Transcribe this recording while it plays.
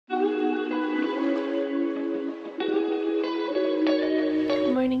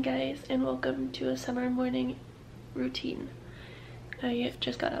guys, and welcome to a summer morning routine. I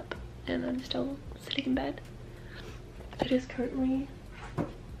just got up and I'm still sitting in bed. It is currently,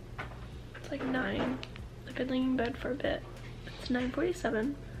 it's like 9. I've been laying in bed for a bit. It's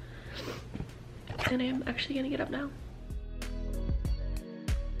 9:47 and I'm actually gonna get up now.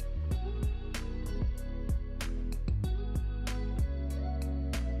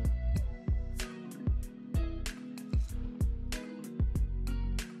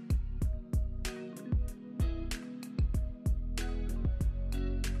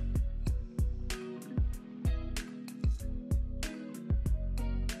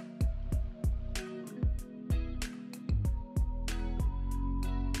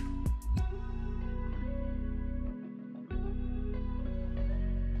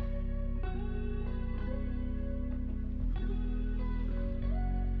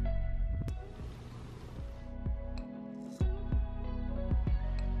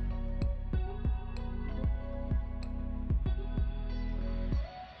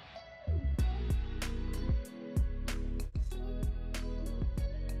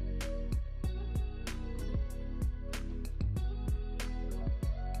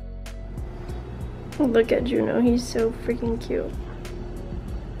 Look at Juno, he's so freaking cute.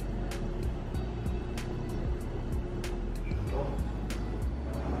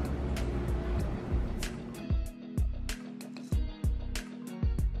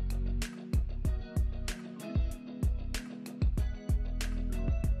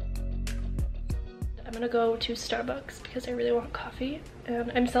 I'm gonna go to Starbucks because I really want coffee,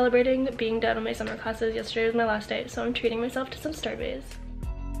 and I'm celebrating being done with my summer classes. Yesterday was my last day, so I'm treating myself to some Starbays.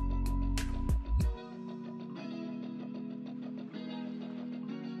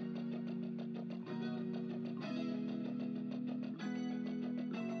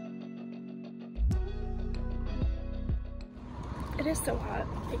 It is so hot.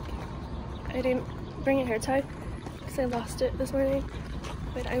 Like, I didn't bring a hair tie because I lost it this morning,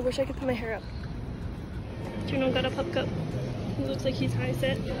 but I wish I could put my hair up. Juno got a pup cup. He looks like he's high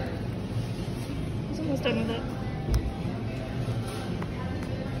sit. He's almost done with it.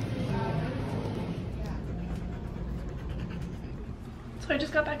 So I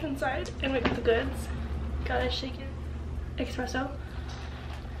just got back inside and went to the goods. Got a shaken espresso.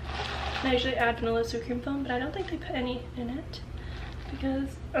 And I usually add vanilla sweet cream foam, but I don't think they put any in it.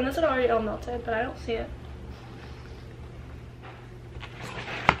 Because, unless it already all melted, but I don't see it.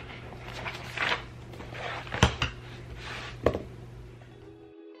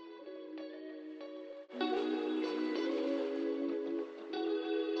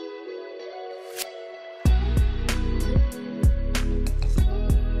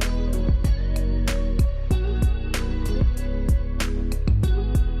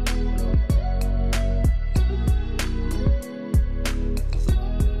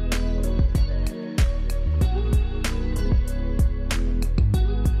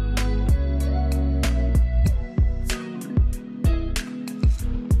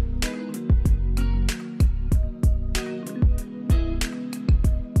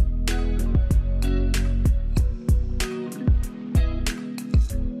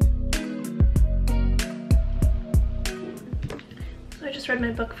 Read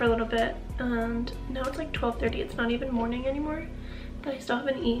my book for a little bit, and now it's like 12:30. It's not even morning anymore, but I still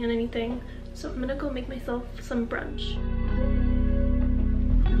haven't eaten anything, so I'm gonna go make myself some brunch.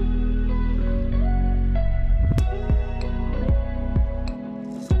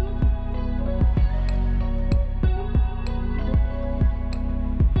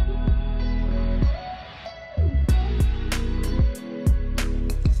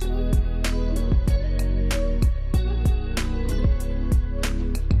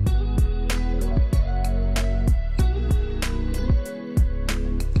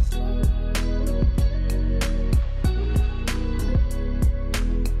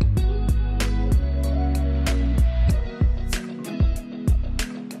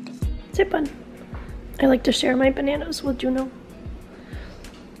 Bun. I like to share my bananas with Juno.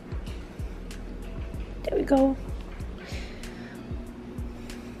 There we go.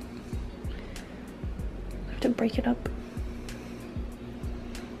 I have to break it up.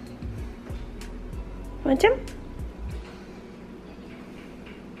 Want him?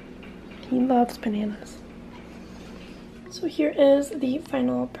 He loves bananas. So here is the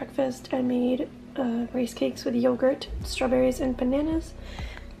final breakfast. I made rice cakes with yogurt, strawberries, and bananas.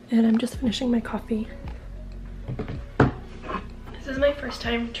 And I'm just finishing my coffee. This is my first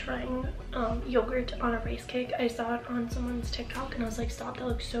time trying yogurt on a rice cake. I saw it on someone's TikTok and I was like, stop, that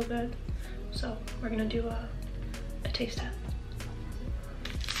looks so good. So we're gonna do a taste test.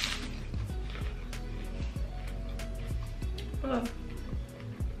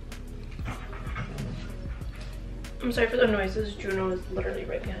 I'm sorry for the noises. Juno is literally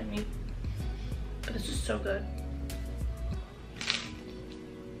right behind me. But this is so good.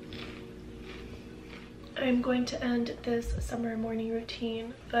 I'm going to end this summer morning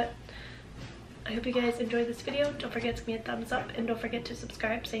routine, but I hope you guys enjoyed this video. Don't forget to give me a thumbs up and don't forget to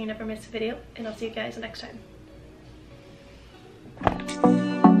subscribe so you never miss a video, and I'll see you guys next time.